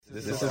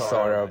This is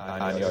Saurabh,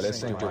 and you're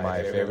listening to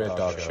my favorite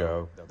talk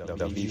show,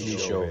 The Weekly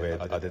Show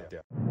with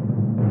Aditya.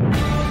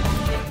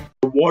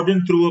 The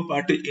warden threw a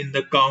party in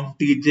the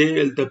county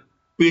jail. The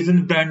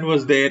peasant band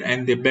was there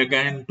and they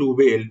began to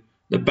wail.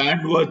 The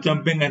band was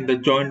jumping and the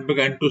joint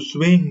began to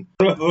swing.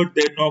 I heard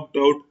they knocked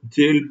out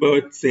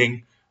jailbirds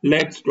sing.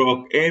 Let's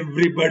rock,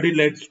 everybody,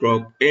 let's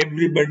rock.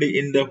 Everybody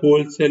in the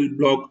whole cell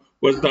block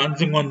was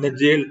dancing on the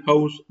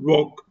jailhouse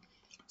rock.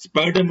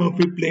 Spider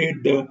Murphy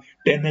played the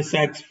tenor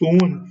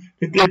saxophone,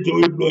 Little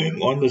Joey blowing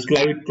on the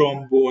slide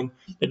trombone.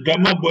 The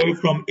drummer boy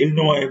from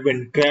Illinois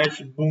went crash,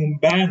 boom,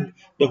 bang.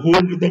 The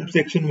whole rhythm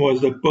section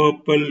was the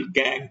Purple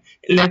Gang.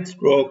 Let's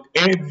rock,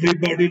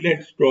 everybody,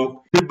 let's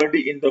rock.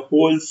 Everybody in the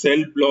whole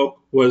cell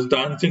block was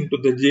dancing to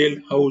the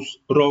jailhouse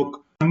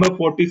rock. Number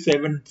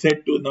 47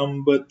 said to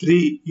number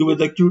 3, "You were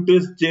the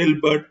cutest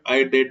jailbird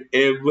I did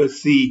ever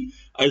see.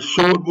 I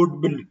sure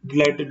would be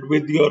delighted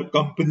with your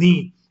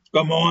company.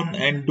 Come on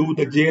and do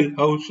the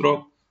jailhouse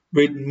rock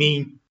with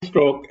me. Let's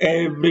rock,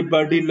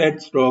 everybody,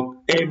 let's rock.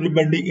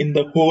 Everybody in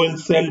the whole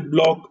cell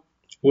block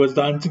was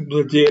dancing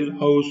to the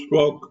jailhouse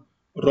rock.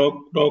 Rock,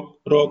 rock,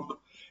 rock.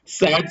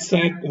 Sad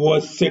Sack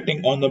was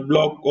sitting on a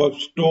block of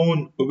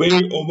stone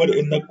way over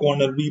in the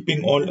corner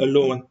weeping all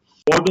alone.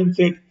 Warden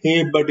said,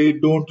 "Hey buddy,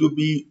 don't you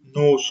be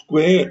no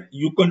square.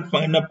 You can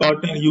find a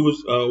partner,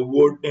 use a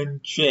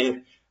wooden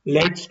chair.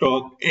 Let's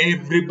rock,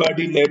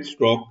 everybody, let's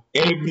rock.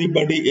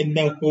 Everybody in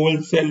the whole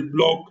cell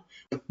block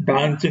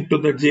dancing to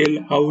the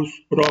jailhouse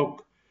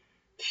rock."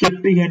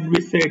 Shifty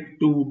Henry said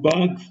to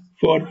Bugs,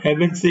 "For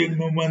heaven's sake,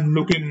 no one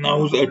looking,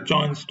 now's a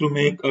chance to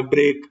make a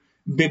break."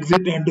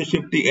 Bigsy turned to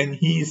Shifty and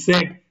he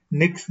said,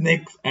 "Nix,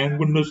 nix, I'm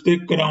going to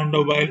stick around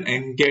a while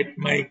and get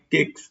my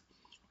kicks.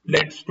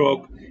 Let's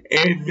rock,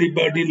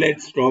 everybody,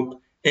 let's rock."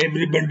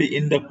 Everybody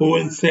in the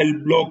whole cell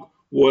block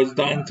was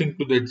dancing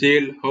to the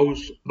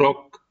jailhouse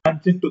rock.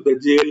 Dancing to the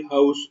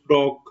jailhouse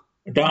rock.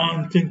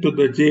 Dancing to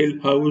the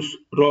jailhouse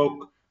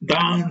rock.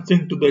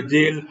 Dancing to the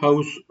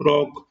jailhouse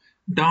rock.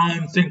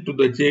 Dancing to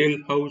the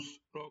jailhouse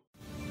rock.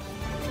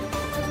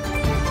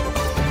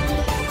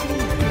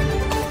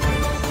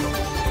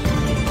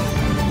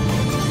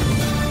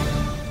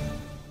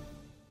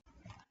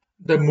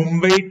 The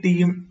Mumbai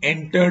team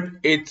entered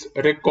its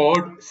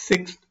record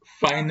sixth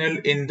final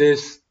in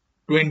this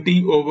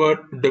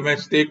 20-over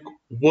domestic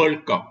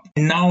World Cup.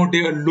 Now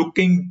they are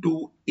looking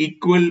to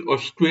equal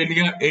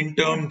Australia in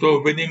terms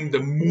of winning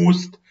the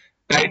most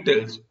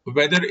titles,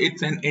 whether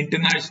it's an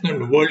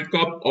international World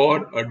Cup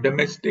or a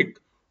domestic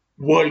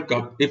World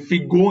Cup. If we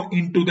go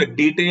into the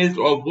details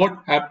of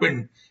what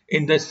happened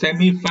in the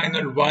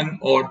semi-final one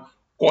or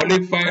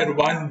qualifier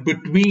one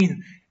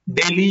between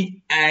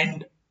Delhi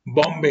and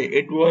Bombay,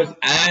 it was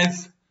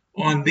as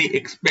on the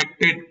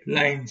expected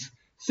lines.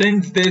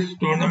 Since this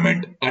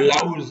tournament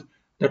allows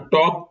the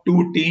top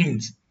two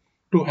teams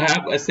to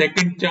have a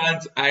second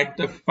chance at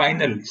the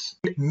finals,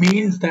 it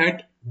means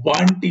that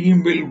one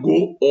team will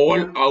go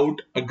all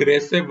out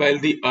aggressive while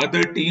the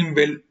other team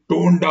will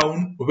tone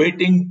down,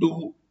 waiting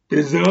to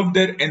preserve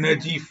their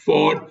energy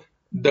for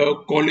the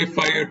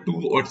qualifier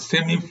 2 or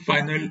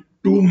semi-final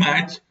 2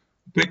 match,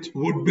 which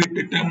would be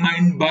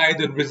determined by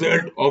the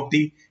result of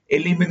the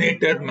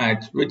eliminator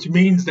match, which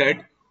means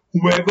that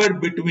whoever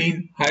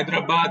between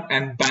Hyderabad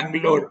and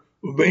Bangalore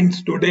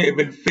wins today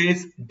will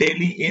face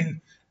Delhi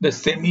in the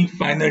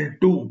semi-final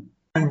 2.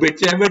 And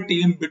whichever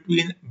team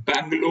between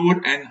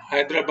Bangalore and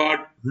Hyderabad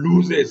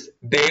loses,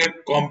 their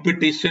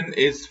competition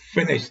is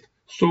finished.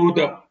 So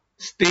the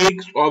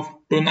stakes of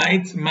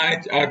tonight's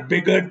match are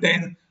bigger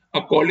than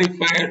a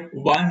qualifier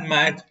 1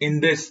 match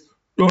in this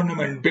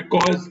tournament,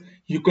 because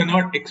you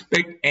cannot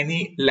expect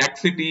any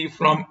laxity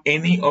from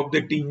any of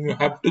the team. You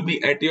have to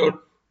be at your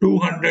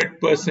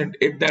 200%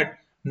 if that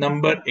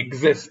number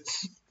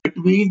exists.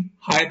 Between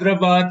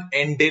Hyderabad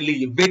and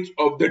Delhi, which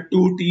of the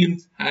two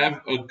teams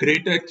have a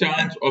greater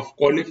chance of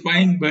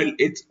qualifying? Well,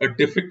 it's a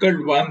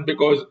difficult one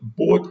because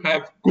both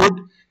have good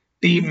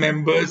team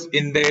members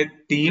in their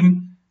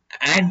team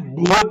and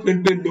both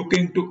will be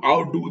looking to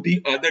outdo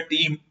the other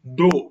team.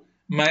 Though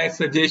my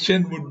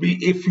suggestion would be,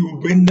 if you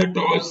win the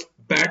toss,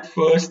 bat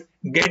first,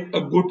 get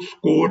a good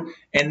score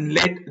and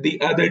let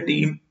the other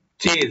team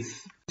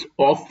chase. It's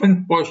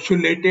often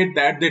postulated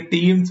that the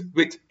teams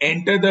which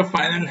enter the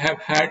final have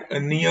had a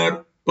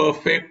near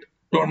perfect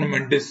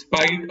tournament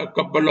despite a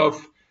couple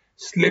of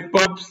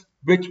slip-ups,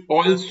 which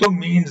also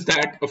means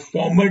that a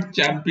former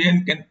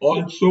champion can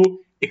also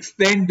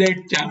extend their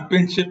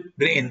championship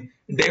reign.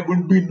 There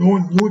would be no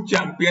new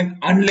champion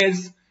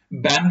unless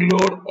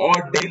Bangalore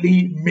or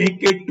Delhi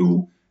make it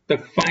to the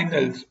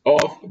finals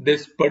of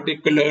this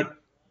particular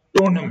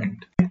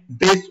tournament.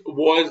 This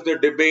was the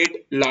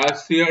debate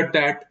last year,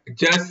 that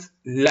just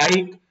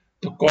like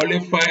the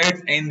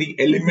qualifiers and the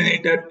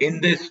eliminator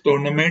in this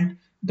tournament,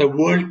 the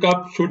World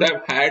Cup should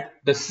have had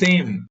the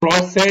same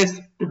process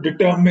to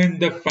determine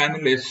the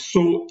finalists.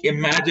 So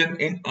imagine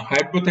in a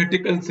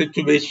hypothetical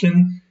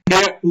situation,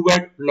 India, who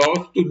had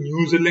lost to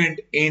New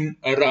Zealand in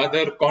a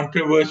rather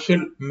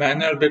controversial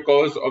manner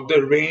because of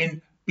the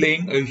rain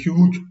playing a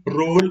huge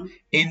role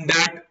in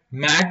that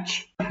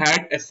match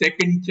had a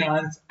second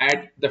chance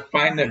at the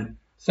final.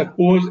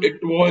 Suppose it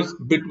was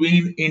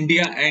between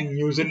India and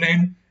New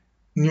Zealand.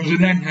 New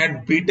Zealand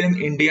had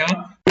beaten India,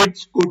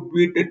 which could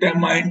be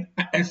determined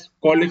as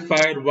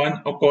qualifier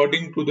one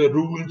according to the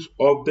rules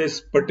of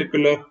this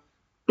particular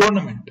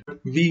tournament.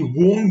 We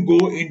won't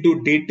go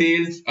into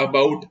details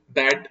about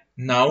that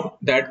now,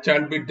 that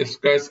shall be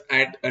discussed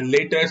at a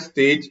later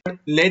stage.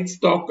 Let's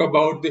talk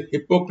about the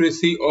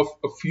hypocrisy of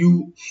a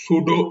few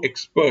pseudo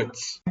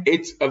experts.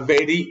 It's a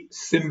very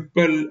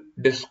simple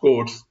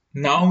discourse.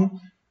 Now,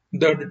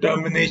 the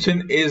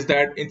determination is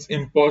that it's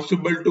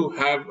impossible to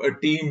have a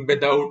team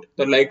without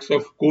the likes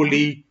of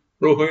Kohli,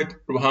 Rohit,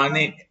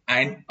 Rahane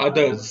and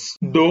others.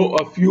 Though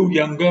a few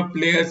younger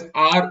players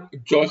are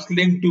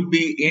jostling to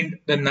be in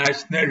the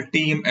national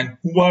team, and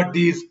who are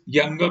these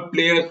younger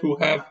players who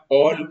have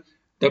all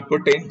the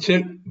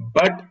potential,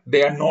 but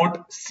they are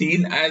not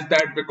seen as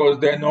that because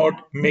they are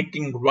not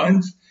making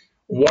runs.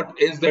 What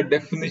is the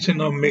definition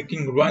of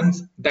making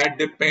runs? That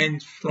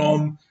depends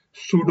from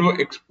pseudo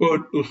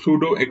expert to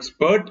pseudo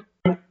expert.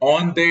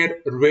 On their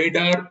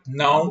radar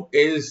now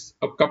is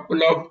a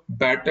couple of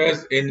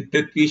batters in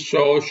Prithvi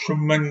Shaw,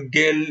 Shubman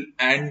Gill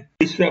and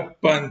Rishabh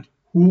Pant,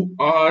 who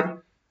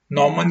are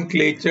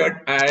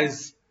nomenclatured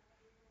as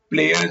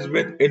players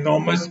with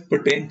enormous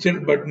potential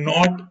but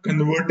not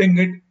converting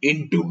it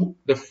into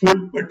the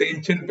full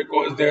potential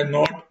because they are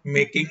not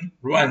making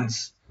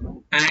runs.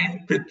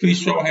 And Prithvi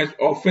Shaw has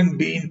often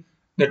been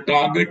the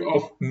target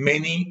of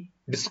many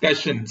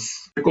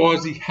discussions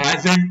because he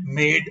hasn't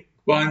made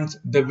runs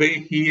the way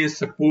he is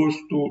supposed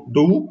to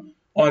do.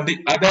 On the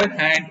other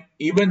hand,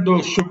 even though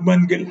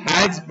Shubman Gill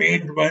has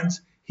made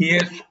runs, he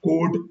has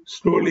scored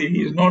slowly.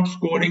 He is not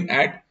scoring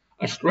at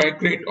a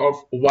strike rate of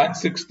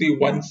 160,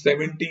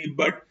 170,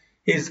 but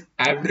his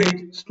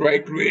average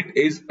strike rate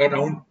is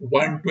around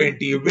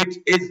 120, which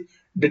is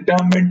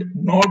determined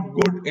not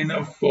good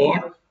enough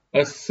for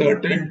a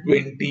certain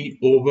 20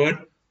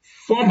 over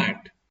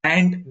format.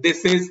 And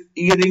this is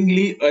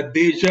eerily a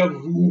deja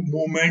vu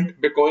moment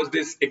because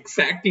this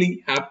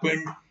exactly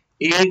happened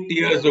 8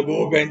 years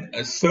ago when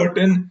a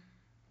certain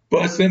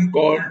person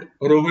called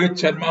Rohit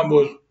Sharma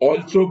was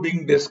also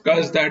being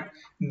discussed that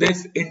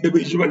this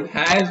individual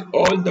has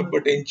all the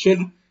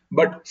potential,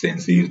 but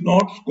since he is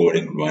not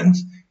scoring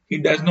runs, he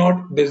does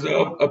not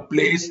deserve a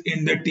place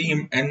in the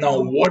team. And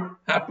now what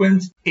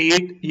happens?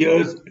 8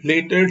 years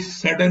later,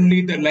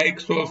 suddenly the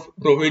likes of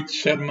Rohit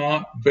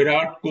Sharma,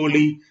 Virat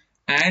Kohli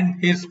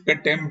and his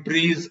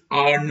contemporaries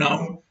are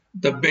now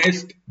the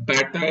best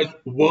batters,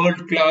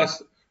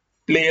 world-class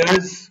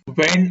players,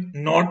 when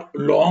not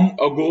long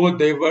ago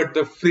they were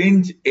the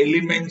fringe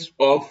elements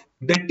of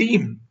the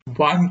team.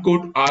 One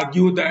could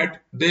argue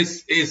that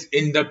this is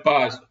in the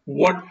past.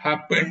 What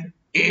happened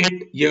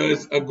 8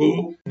 years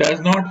ago does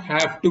not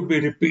have to be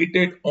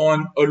repeated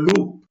on a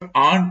loop.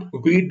 Aren't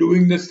we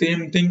doing the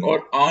same thing,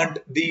 or aren't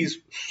these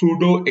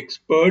pseudo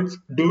experts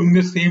doing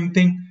the same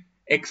thing?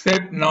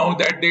 Except now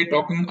that they're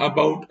talking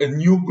about a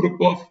new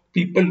group of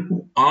people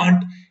who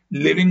aren't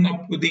living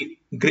up to the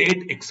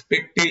great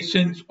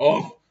expectations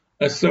of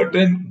a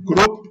certain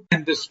group.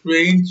 And the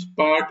strange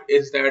part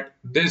is that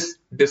this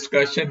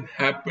discussion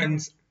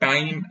happens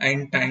time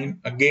and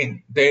time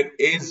again. There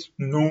is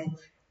no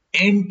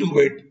end to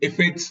it. If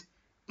it's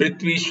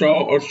Prithvi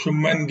Shaw or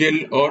Shubman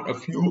Gill or a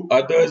few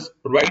others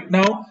right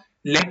now,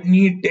 let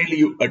me tell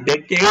you, a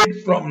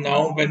decade from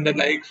now, when the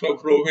likes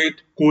of Rohit,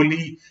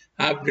 Kohli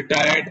have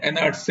retired and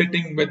are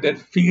sitting with their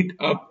feet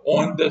up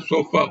on the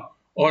sofa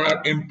or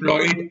are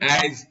employed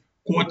as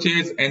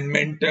coaches and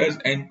mentors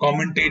and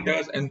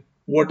commentators and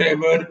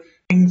whatever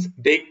things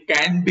they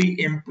can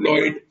be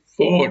employed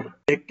for.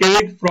 A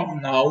decade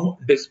from now,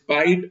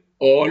 despite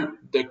all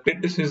the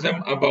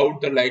criticism about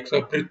the likes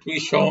of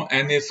Prithvi Shaw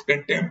and his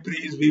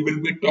contemporaries, we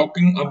will be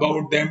talking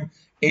about them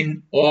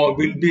in awe.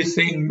 We'll be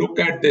saying, look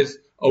at this,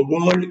 a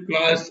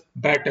world-class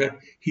batter.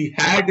 He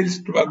had his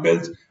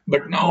struggles,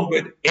 but now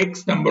with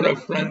X number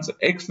of runs,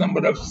 X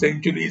number of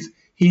centuries,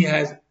 he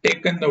has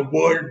taken the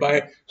world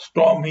by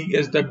storm. He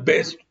is the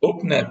best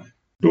opener.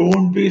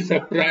 Don't be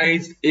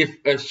surprised if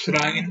a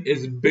shrine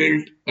is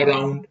built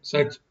around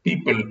such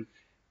people.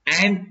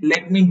 And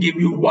let me give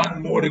you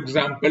one more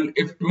example.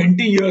 If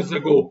 20 years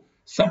ago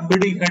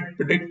somebody had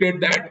predicted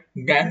that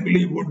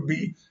Ganguly would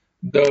be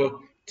the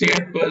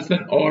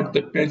chairperson or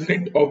the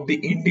president of the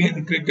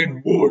Indian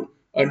Cricket Board,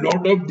 a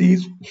lot of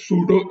these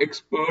pseudo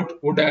experts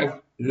would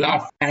have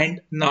laughed.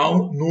 And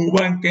now no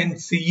one can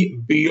see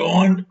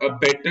beyond a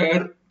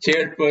better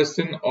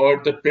chairperson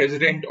or the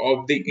president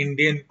of the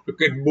Indian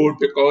Cricket Board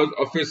because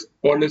of his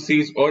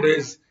policies or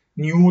his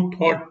new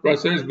thought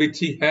process which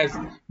he has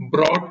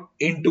brought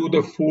into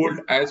the fold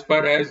as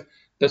far as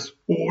the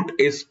sport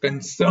is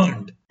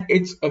concerned.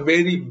 It's a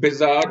very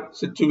bizarre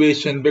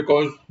situation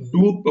because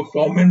do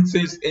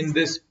performances in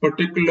this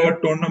particular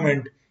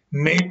tournament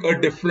make a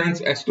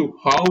difference as to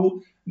how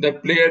the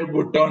player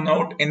would turn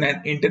out in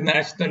an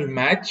international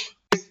match?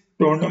 This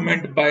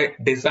tournament by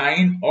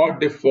design or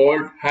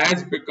default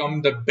has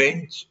become the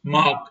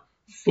benchmark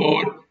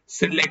for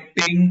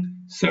selecting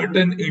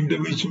certain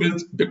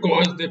individuals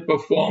because they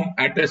perform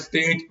at a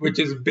stage which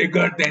is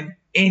bigger than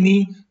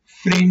any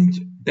fringe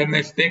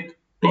domestic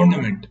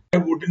tournament. I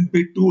wouldn't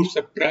be too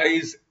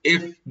surprised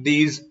if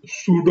these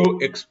pseudo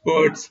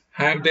experts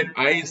have their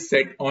eyes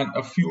set on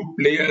a few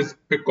players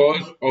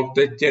because of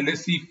the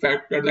jealousy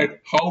factor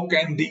that how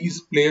can these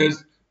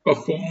players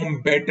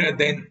perform better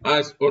than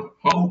us, or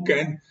how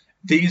can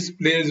these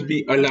players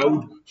be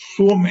allowed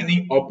so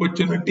many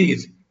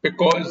opportunities,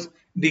 because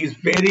these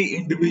very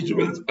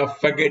individuals are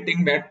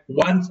forgetting that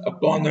once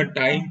upon a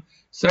time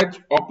such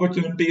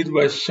opportunities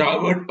were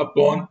showered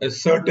upon a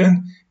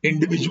certain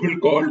individual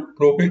called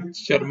Rohit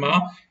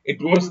Sharma.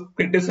 It was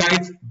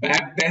criticized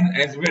back then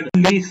as well,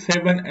 only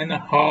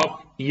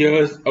 7.5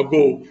 years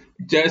ago,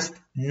 just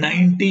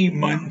 90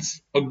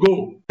 months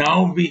ago.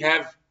 Now we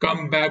have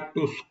come back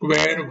to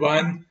square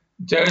one.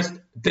 Just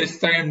this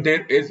time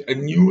there is a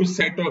new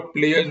set of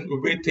players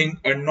who we think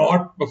are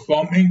not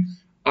performing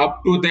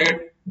up to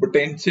their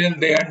potential.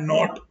 They are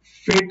not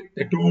fit,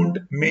 they don't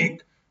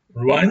make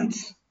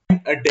runs.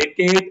 A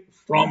decade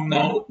from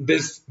now,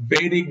 this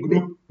very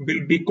group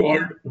will be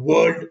called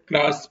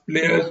world-class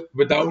players,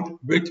 without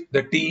which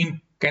the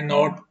team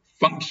cannot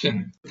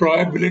function. The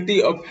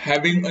probability of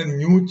having a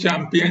new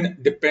champion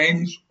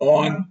depends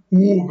on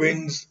who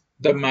wins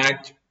the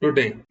match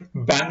today.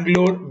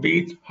 Bangalore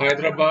beats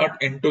Hyderabad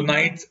in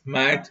tonight's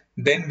match,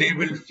 then they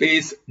will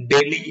face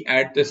Delhi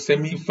at the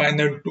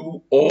semi-final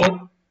 2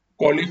 or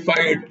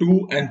qualifier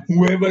 2, and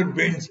whoever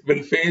wins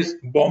will face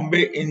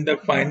Bombay in the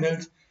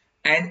finals.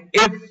 And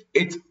if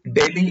it's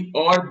Delhi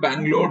or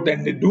Bangalore,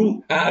 then they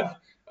do have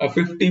a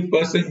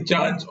 50%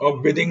 chance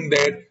of winning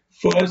their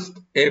first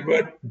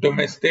ever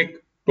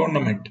domestic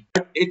tournament.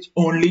 But it's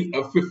only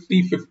a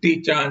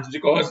 50-50 chance,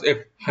 because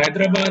if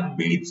Hyderabad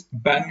beats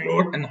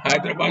Bangalore and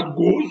Hyderabad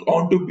goes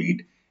on to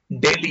beat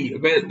Delhi,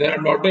 well, there are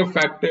a lot of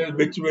factors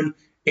which will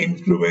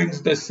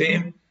influence the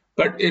same.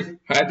 But if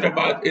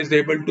Hyderabad is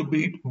able to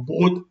beat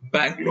both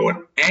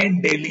Bangalore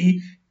and Delhi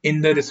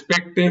in the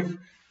respective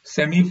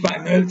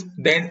semi-finals,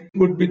 then it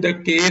would be the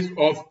case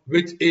of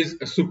which is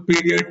a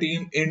superior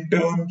team in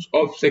terms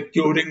of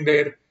securing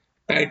their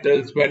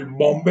titles. Well,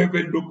 Bombay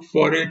will look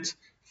for its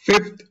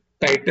fifth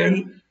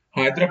title,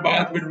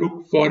 Hyderabad will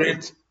look for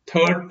its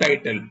third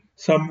title.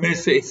 Some may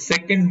say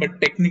second, but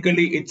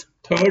technically it's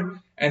third,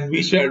 and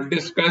we shall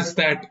discuss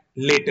that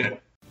later.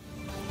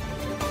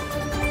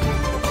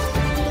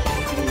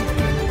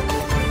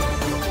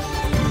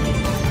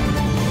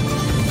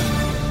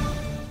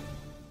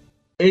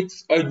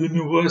 It's a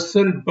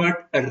universal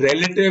but a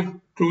relative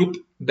truth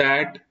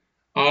that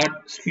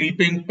our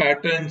sleeping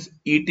patterns,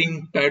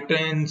 eating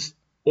patterns,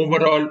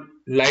 overall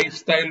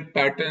lifestyle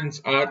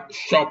patterns, our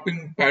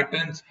shopping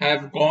patterns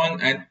have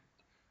gone and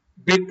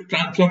big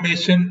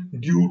transformation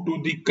due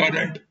to the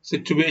current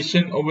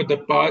situation over the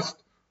past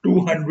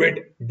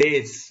 200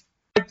 days.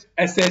 Such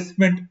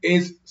assessment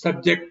is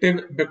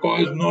subjective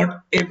because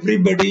not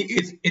everybody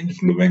is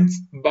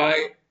influenced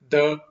by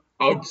the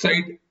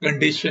outside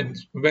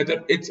conditions,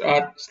 whether it's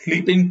our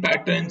sleeping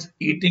patterns,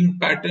 eating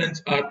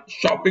patterns, our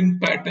shopping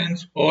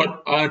patterns,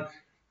 or our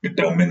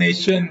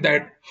determination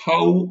that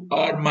how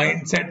our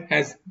mindset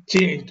has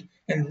changed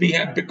and we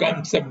have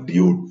become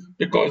subdued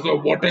because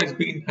of what has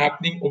been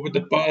happening over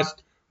the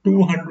past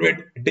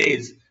 200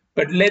 days.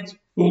 But let's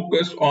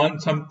focus on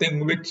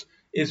something which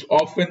is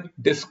often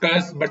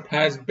discussed but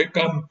has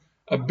become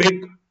a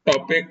big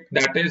topic,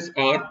 that is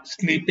our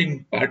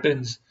sleeping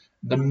patterns.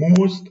 The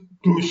most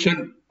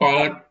crucial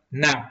power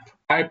nap.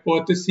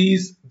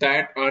 Hypothesis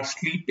that our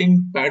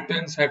sleeping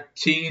patterns have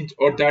changed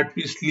or that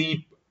we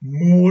sleep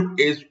more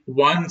is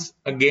once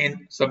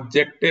again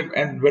subjective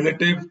and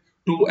relative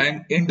to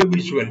an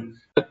individual.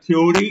 The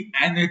theory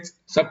and its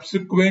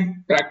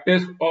subsequent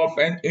practice of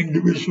an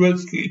individual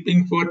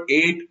sleeping for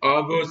 8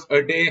 hours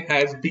a day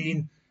has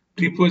been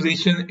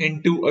prepositioned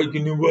into a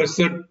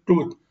universal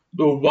truth,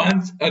 though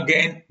once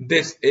again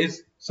this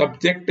is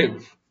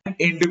subjective. An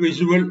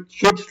individual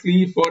should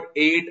sleep for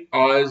 8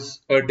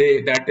 hours a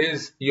day, that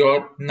is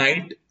your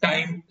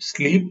nighttime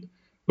sleep.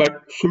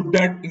 But should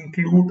that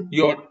include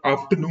your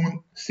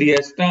afternoon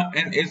siesta,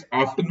 and is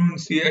afternoon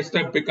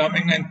siesta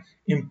becoming an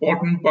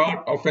important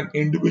part of an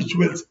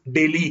individual's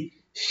daily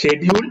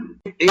schedule?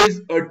 It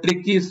is a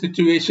tricky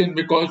situation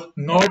because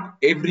not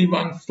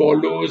everyone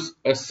follows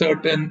a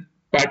certain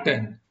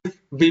pattern. If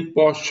we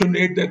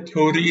postulate the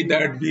theory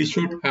that we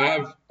should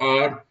have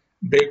our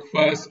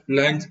breakfast,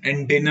 lunch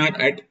and dinner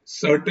at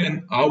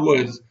certain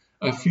hours,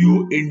 a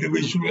few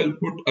individuals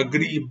would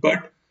agree,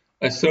 but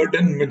a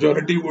certain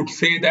majority would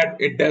say that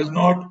it does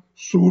not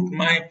suit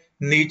my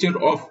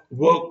nature of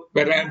work,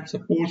 where I am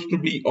supposed to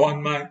be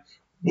on my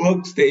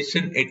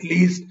workstation at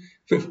least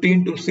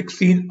 15 to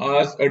 16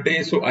 hours a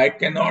day, so I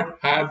cannot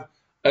have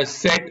a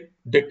set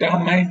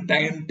determined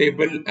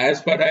timetable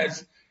as far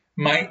as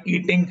my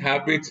eating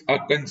habits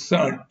are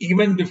concerned.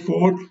 Even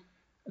before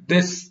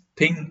this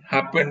thing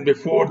happened,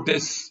 before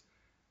this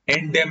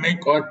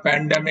endemic or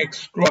pandemic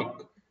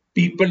struck,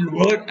 people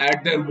were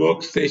at their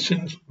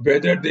workstations,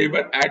 whether they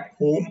were at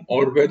home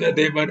or whether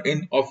they were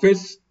in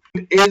office.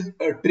 It is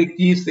a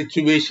tricky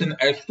situation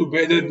as to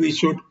whether we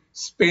should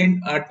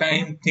spend our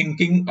time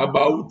thinking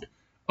about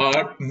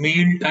our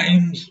meal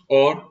times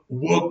or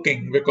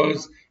working,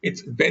 because it's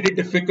very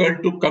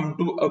difficult to come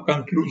to a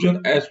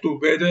conclusion as to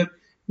whether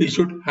we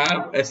should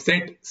have a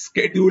set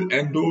schedule,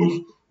 and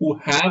those who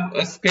have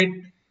a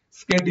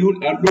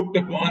schedule are looked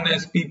upon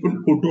as people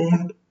who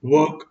don't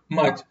work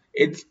much.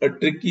 It's a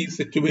tricky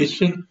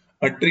situation,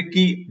 a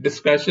tricky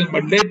discussion,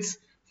 but let's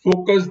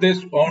focus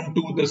this on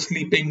to the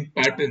sleeping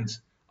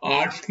patterns.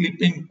 Are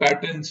sleeping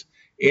patterns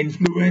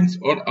influence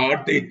or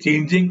are they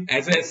changing?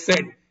 As I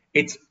said,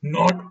 it's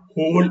not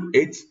whole,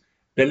 it's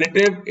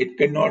relative, it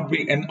cannot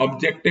be an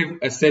objective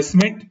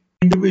assessment.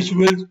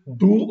 Individuals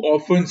do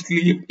often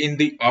sleep in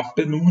the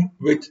afternoon,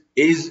 which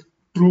is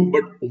true,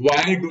 but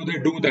why do they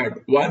do that?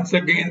 Once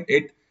again,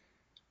 it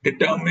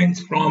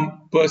determines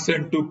from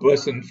person to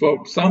person.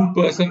 For some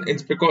person,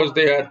 it's because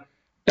they are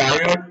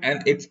tired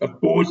and it's a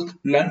post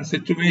lunch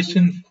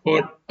situation.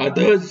 For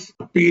others,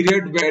 a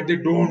period where they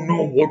don't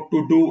know what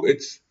to do.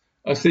 It's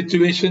a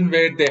situation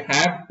where they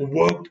have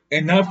worked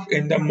enough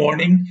in the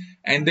morning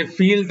and they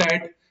feel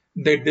that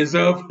they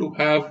deserve to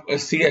have a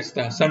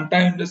siesta.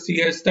 Sometimes the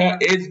siesta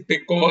is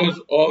because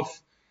of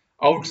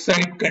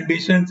outside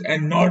conditions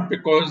and not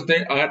because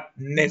they are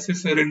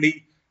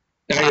necessarily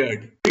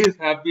tired. These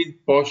have been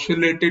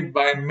postulated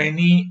by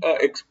many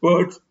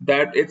experts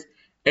that it's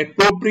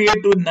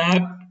appropriate to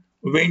nap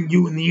when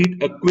you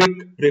need a quick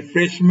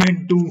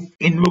refreshment to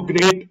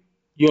invigorate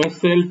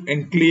yourself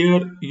and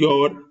clear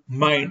your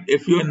mind.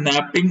 If you're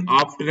napping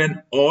after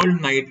an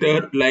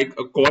all-nighter like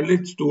a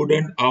college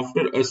student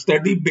after a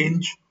study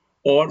binge,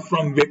 or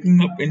from waking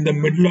up in the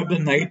middle of the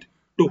night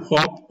to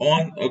hop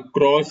on a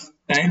cross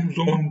time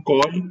zone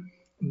call,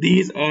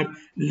 these are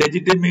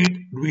legitimate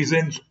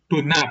reasons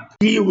to nap.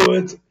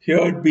 Keywords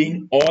here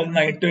being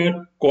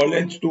all-nighter,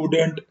 college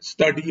student,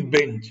 study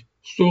binge.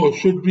 So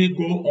should we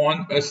go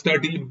on a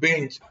study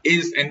binge?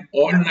 Is an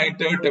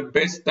all-nighter the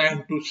best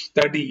time to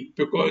study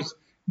because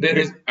there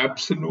is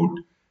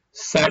absolute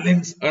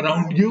silence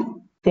around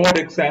you? For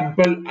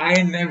example,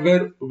 I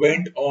never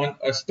went on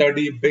a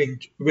study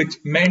binge, which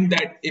meant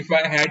that if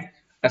I had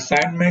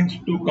assignments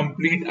to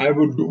complete, I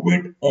would do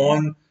it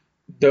on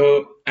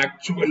the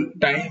actual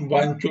time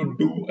one should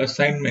do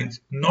assignments,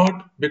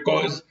 not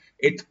because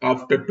it's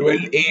after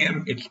 12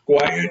 a.m., it's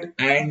quiet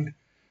and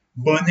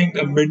burning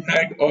the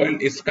midnight oil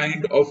is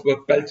kind of a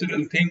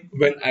cultural thing.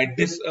 Well, I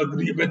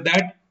disagree with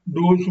that.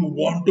 Those who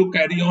want to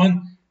carry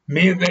on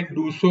may well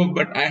do so,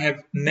 but I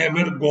have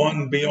never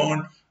gone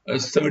beyond a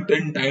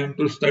certain time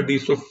to study.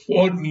 So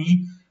for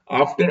me,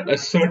 after a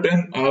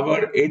certain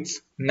hour,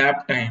 it's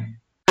nap time,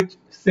 which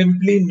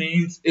simply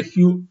means if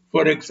you,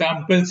 for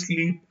example,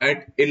 sleep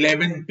at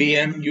 11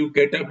 p.m., you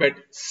get up at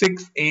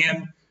 6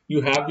 a.m.,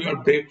 you have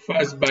your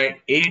breakfast by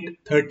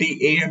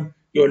 8:30 a.m.,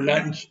 your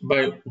lunch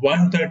by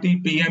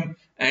 1:30 p.m.,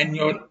 and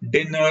your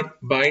dinner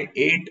by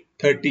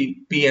 8:30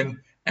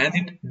 p.m., and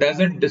it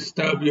doesn't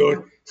disturb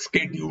your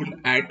schedule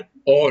at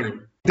all.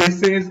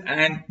 This is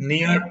an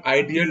near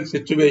ideal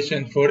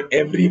situation for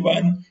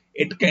everyone.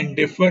 It can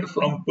differ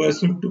from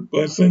person to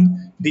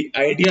person. The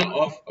idea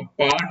of a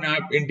power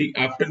nap in the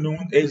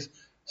afternoon is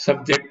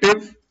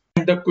subjective.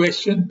 And the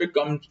question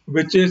becomes,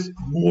 which is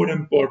more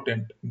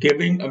important,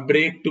 giving a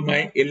break to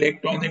my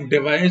electronic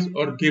device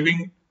or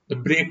giving the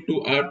break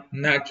to our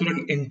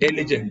natural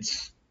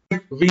intelligence?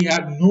 We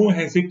have no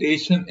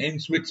hesitation in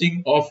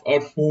switching off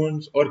our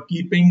phones or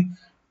keeping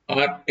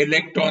our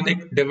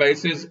electronic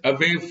devices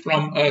away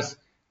from us,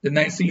 then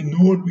I see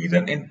no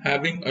reason in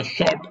having a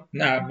short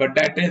nap, but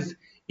that is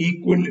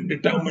equally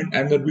determined.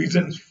 And the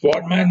reasons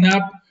for my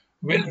nap,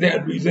 well, they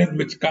are reasons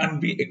which can't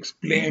be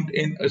explained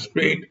in a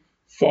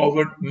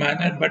straightforward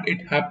manner, but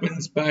it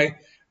happens by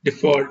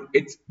default.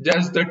 It's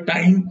just the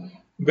time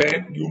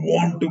where you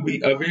want to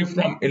be away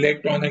from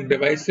electronic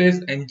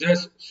devices and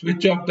just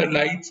switch off the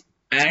lights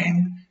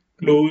and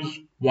close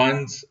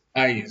one's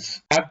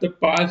eyes. Have the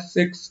past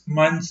 6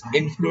 months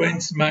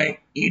influenced my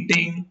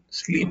eating,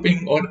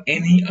 sleeping, or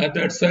any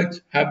other such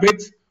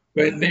habits?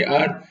 Well, they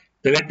are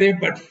relative,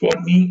 but for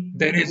me,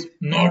 there has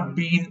not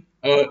been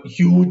a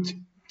huge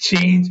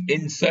change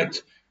in such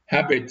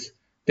habits.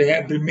 They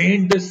have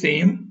remained the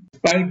same.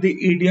 Despite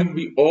the idiom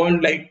we all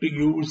like to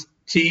use,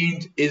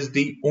 change is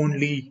the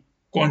only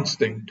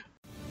constant.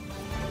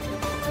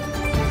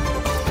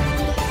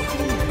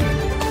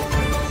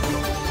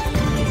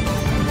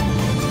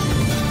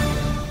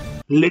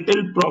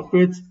 Little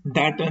profits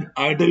that an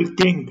idle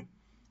king,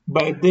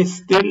 by this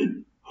still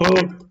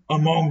hearth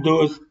among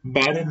those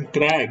barren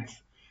crags,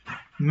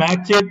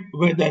 matched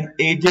with an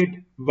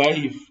aged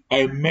wife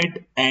I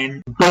met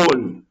and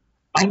told,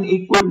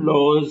 unequal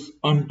laws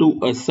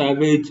unto a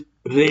savage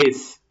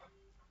race,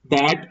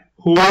 that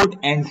hoard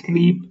and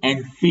sleep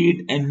and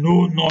feed and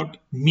know not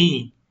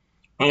me.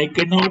 I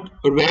cannot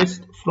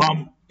rest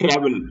from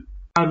travel.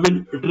 I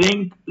will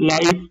drink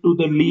life to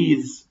the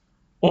lees.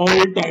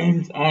 All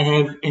times I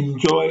have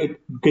enjoyed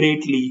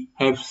greatly,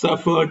 have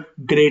suffered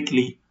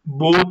greatly,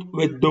 both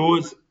with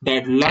those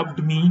that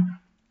loved me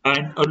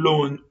and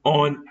alone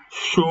on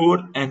shore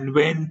and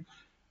when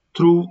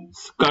through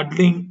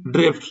scuddling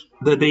drifts,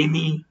 the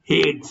rainy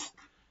hates,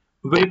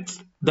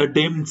 widths the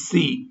dim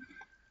sea.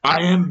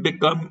 I am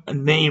become a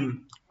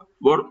name,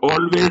 for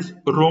always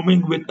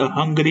roaming with a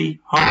hungry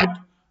heart.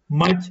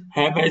 Much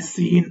have I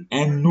seen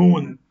and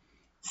known,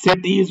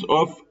 cities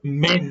of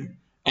men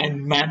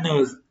and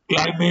manners,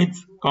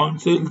 climates,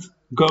 councils,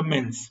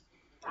 governments.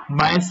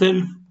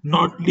 Myself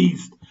not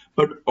least,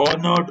 but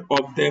honored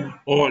of them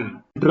all.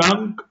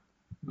 Drunk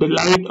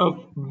delight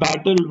of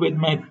battle with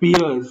my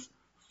peers,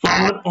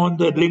 far on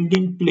the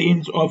ringing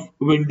plains of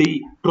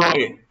windy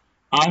Troy.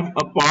 I'm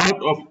a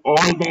part of all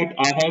that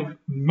I have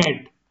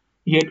met,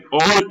 yet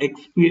all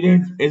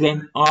experience is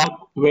an arc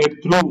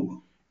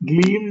wherethrough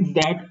gleams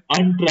that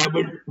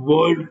untravelled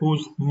world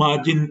whose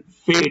margin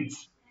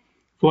fades.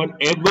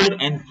 Forever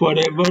and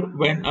forever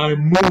when I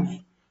move,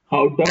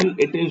 how dull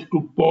it is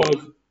to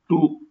pause,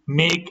 to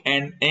make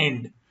an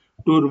end,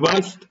 to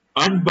rust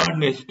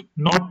unburnished,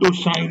 not to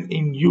shine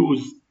in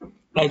use,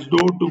 as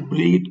though to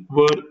breathe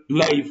were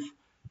life.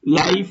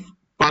 Life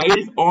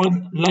piled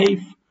on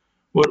life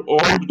were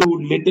all too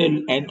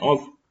little and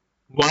of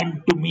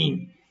one to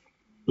me.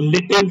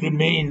 Little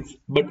remains,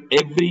 but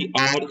every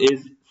hour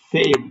is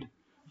saved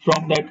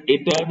from that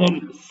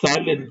eternal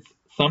silence,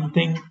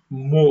 something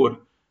more,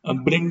 a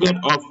bringer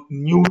of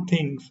new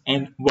things.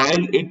 And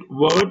while it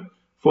were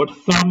for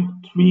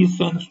some 3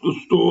 suns to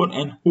store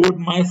and hoard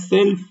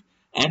myself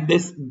and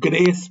this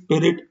grey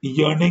spirit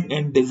yearning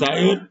and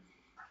desire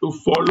to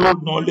follow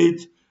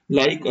knowledge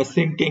like a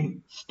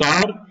sinking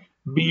star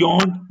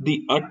beyond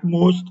the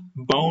utmost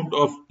bound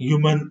of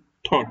human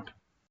thought.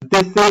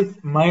 This is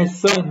my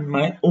son,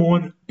 my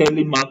own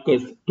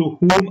Telemachus, to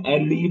whom I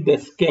leave the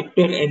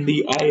sceptre and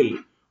the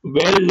isle,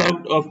 well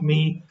loved of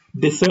me,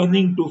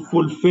 discerning to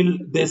fulfill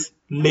this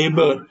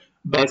labour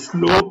by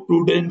slow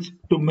prudence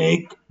to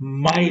make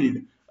mild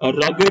a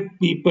rugged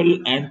people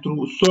and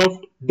through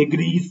soft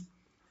degrees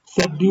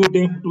subdue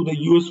them to the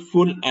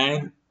useful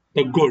and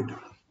the good.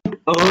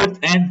 Earth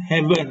and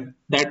heaven,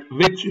 that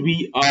which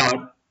we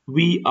are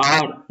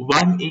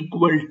one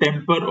equal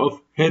temper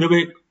of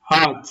heroic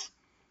hearts,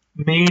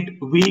 made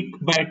weak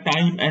by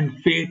time and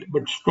fate,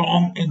 but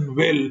strong in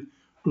will,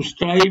 to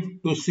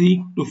strive, to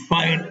seek, to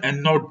find,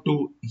 and not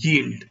to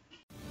yield.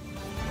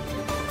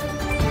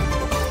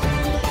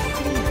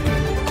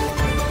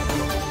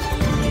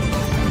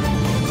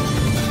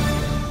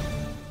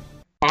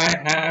 I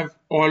have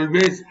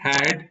always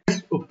had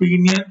this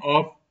opinion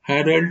of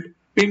Harold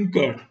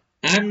Pinker.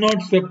 I'm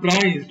not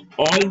surprised.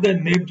 All the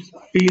nibs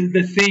feel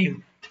the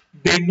same.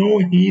 They know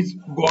he's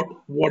got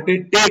what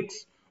it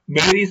takes.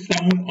 Very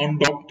sound on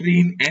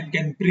doctrine and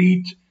can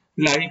preach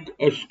like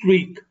a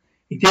streak.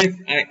 Yes,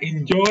 I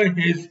enjoy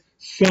his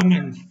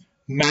sermons,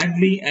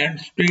 manly and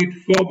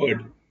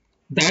straightforward.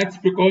 That's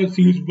because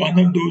he's one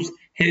of those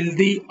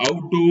healthy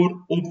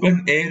outdoor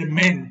open air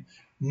men.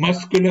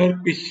 Muscular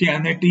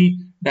Christianity,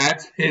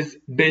 that's his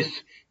dish.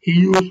 He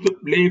used to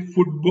play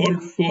football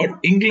for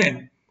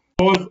England.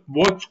 Was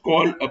what's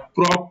called a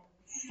prop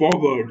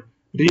forward.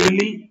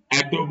 Really,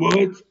 at the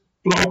words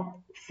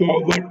prop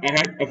forward, I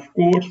had, of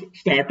course,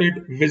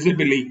 started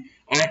visibly.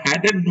 I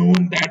hadn't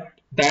known that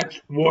that's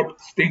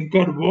what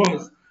stinker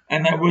was,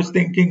 and I was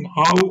thinking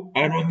how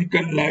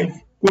ironical life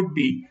could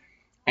be.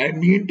 I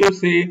mean to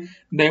say,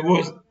 there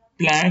was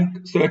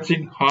Planck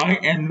searching high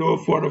and low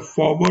for a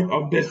forward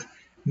of this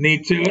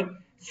nature,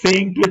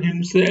 saying to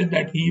himself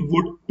that he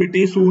would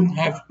pretty soon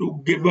have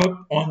to give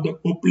up on the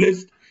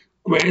hopeless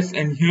quest,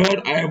 and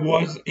here I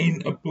was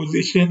in a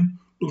position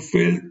to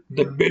fill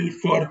the bill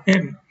for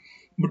him.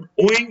 But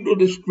owing to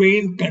the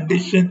strained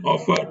condition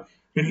of our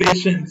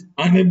relations,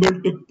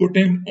 unable to put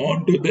him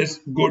onto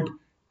this good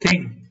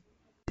thing.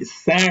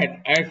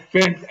 Sad I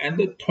felt, and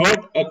the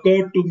thought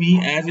occurred to me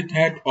as it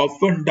had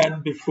often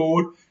done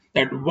before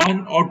that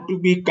one ought to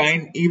be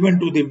kind even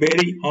to the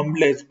very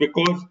humblest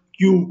because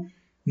you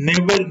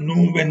never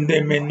know when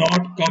they may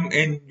not come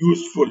in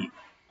useful.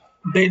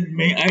 Then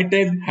may I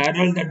tell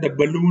Harold that the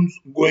balloon's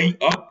going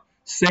up,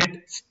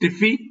 said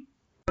Stiffy.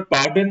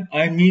 Pardon,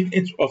 I mean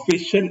it's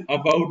official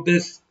about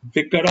this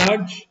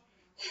vicarage?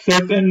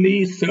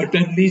 Certainly,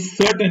 certainly,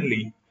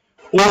 certainly.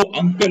 Oh,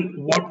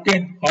 uncle,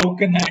 how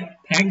can I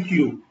thank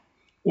you?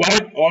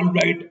 Quite all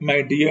right,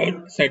 my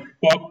dear, said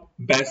Pop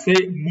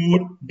Bassett,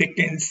 more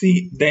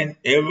Dickensy than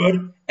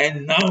ever,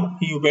 and now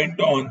he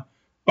went on,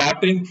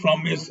 parting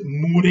from his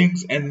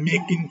moorings and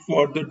making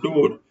for the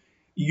door.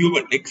 You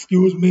will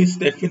excuse me,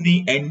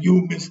 Stephanie, and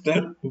you,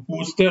 Mr.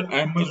 Wooster.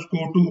 I must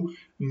go to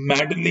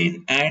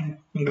Madeline and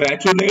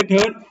congratulate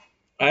her.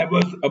 I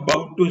was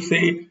about to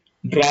say,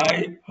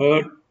 dry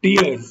her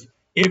tears,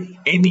 if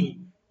any.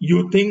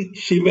 You think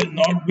she will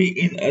not be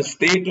in a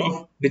state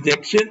of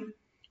dejection?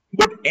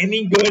 Would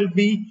any girl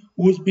be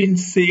who's been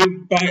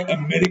saved by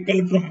a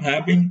miracle from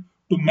having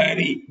to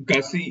marry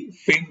Gussie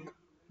Fink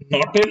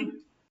Nortel?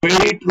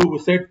 Very true,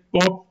 said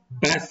Pop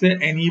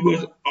Bassett, and he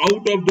was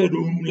out of the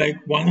room like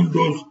one of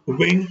those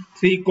winged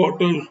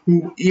three-quarters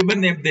who,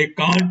 even if they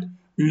can't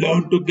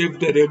learn to give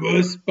the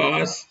reverse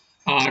pass,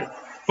 are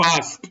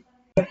fast.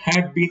 there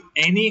had been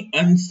any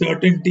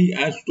uncertainty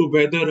as to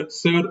whether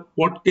Sir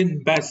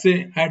Watkin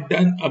Bassett had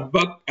done a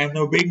buck and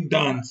a wing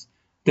dance.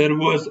 There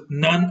was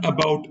none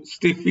about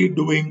Stiffy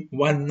doing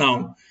one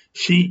now.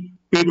 She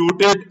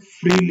pirouetted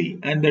freely,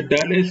 and the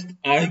dullest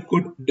eye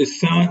could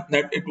discern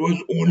that it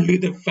was only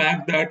the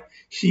fact that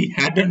she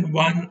hadn't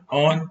one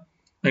on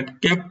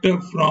that kept her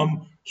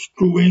from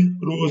strewing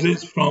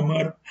roses from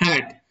her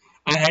hat.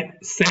 I had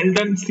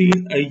seldom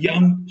seen a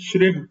young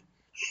shrimp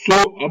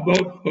so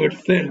above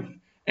herself,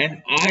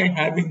 and I,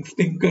 having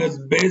Stinker's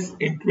best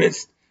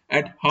interest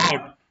at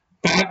heart,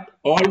 packed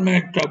all my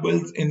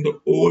troubles in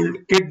the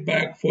old kit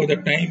bag for the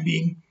time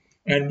being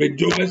and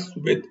rejoiced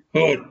with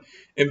her.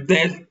 If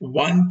there's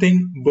one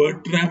thing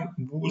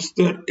Bertram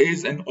Wooster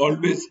is and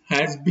always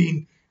has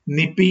been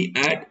nippy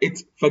at,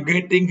 it's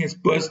forgetting his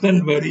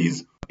personal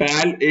worries.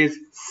 Pal is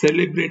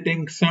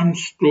celebrating some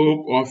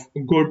stroke of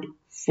good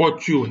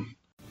fortune.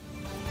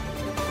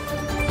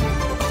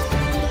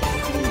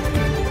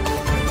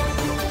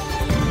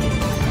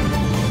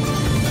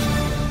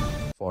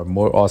 For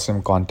more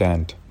awesome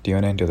content,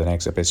 tune in to the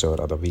next episode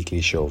of The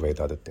Weekly Show with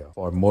Aditya.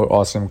 For more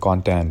awesome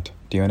content,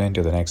 tune in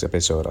to the next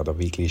episode of The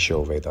Weekly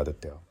Show with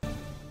Aditya.